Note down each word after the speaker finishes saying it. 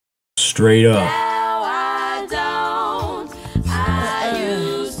Straight up. Now I don't. I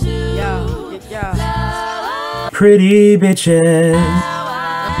used to love Pretty bitches.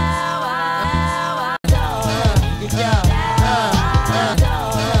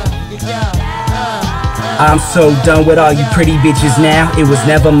 I'm so done with all you pretty bitches now. It was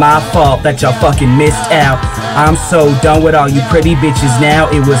never my fault that y'all fucking missed out. I'm so done with all you pretty bitches now.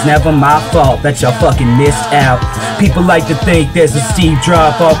 It was never my fault that y'all fucking missed out. People like to think there's a steep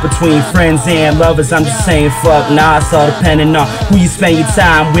drop off between friends and lovers. I'm just saying fuck nah, it's all depending on who you spend your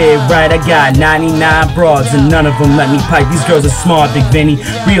time with, right? I got 99 broads and none of them let me pipe. These girls are smart, Big Vinny,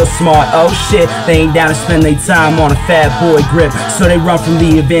 real smart. Oh shit, they ain't down to spend their time on a fat boy grip, so they run from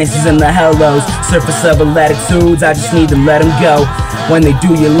the advances and the hellos. Surface level latitudes, I just need to let them go. When they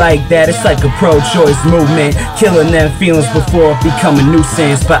do you like that, it's like a pro-choice movement, killing them feelings before it become a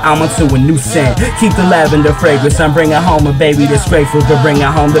nuisance. But I'm onto a new scent, keep the lavender fragrance. I'm bringing home a baby that's grateful for bringing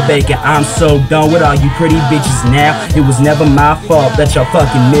home the bacon. I'm so done with all you pretty bitches now. It was never my fault that y'all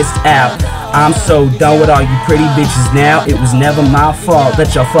fucking missed out. I'm so done with all you pretty bitches now. It was never my fault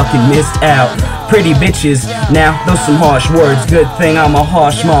that y'all fucking missed out. Pretty bitches, now those some harsh words. Good thing I'm a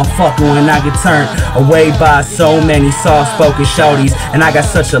harsh motherfucker when I get turned away by so many soft-spoken shorties. And I got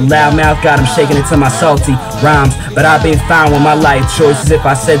such a loud mouth, got them shaking it to my salty rhymes. But I've been fine with my life choices. If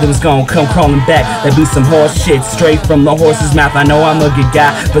I said they was gonna come crawling back, that'd be some horse shit straight from the horse's mouth. I know I'm a good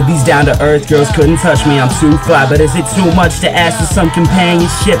guy, but these down-to-earth girls couldn't touch me, I'm too fly. But is it too much to ask for some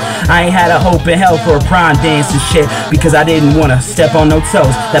companionship? I ain't had a hope in hell for a prime dance and shit, because I didn't wanna step on no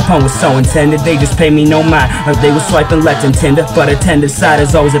toes. That pun was so intended, they just pay me no mind. Or they was swiping left and tender, but a tender side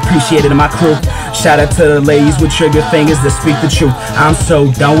is always appreciated in my crew. Shout out to the ladies with trigger fingers that speak the truth. I'm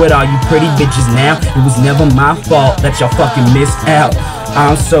so done with all you pretty bitches now. It was never my fault that y'all fucking missed out.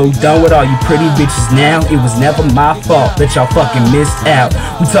 I'm so done with all you pretty bitches now. It was never my fault that y'all fucking missed out.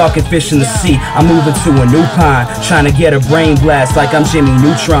 We talking fish in the sea, I'm moving to a new pond, trying to get a brain blast like I'm Jimmy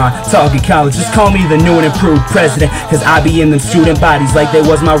Neutron. Talking college, just call me the new and improved president, cause I be in them student bodies like they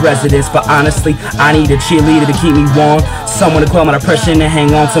was my residence. But honestly, I need a cheerleader to keep me warm, someone to quell my depression and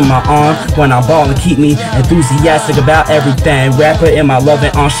hang on to my arm when I ball and keep me enthusiastic about everything. Rapper in my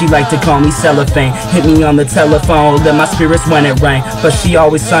loving arms, she like to call me cellophane. Hit me on the telephone, let my spirits when it rain. But she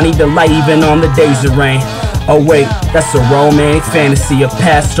always sunny delight even on the days of rain. Oh wait, that's a romantic fantasy, a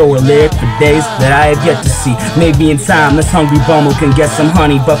pastoral lyric for days that I have yet to see. Maybe in time this hungry bumble can get some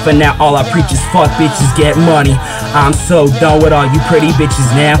honey, but for now all I preach is fuck bitches, get money. I'm so done with all you pretty bitches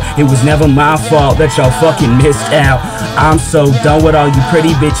now. It was never my fault that y'all fucking missed out. I'm so done with all you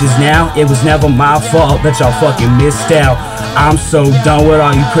pretty bitches now. It was never my fault that y'all fucking missed out. I'm so done with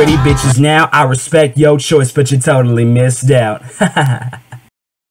all you pretty bitches now. I respect your choice, but you totally missed out.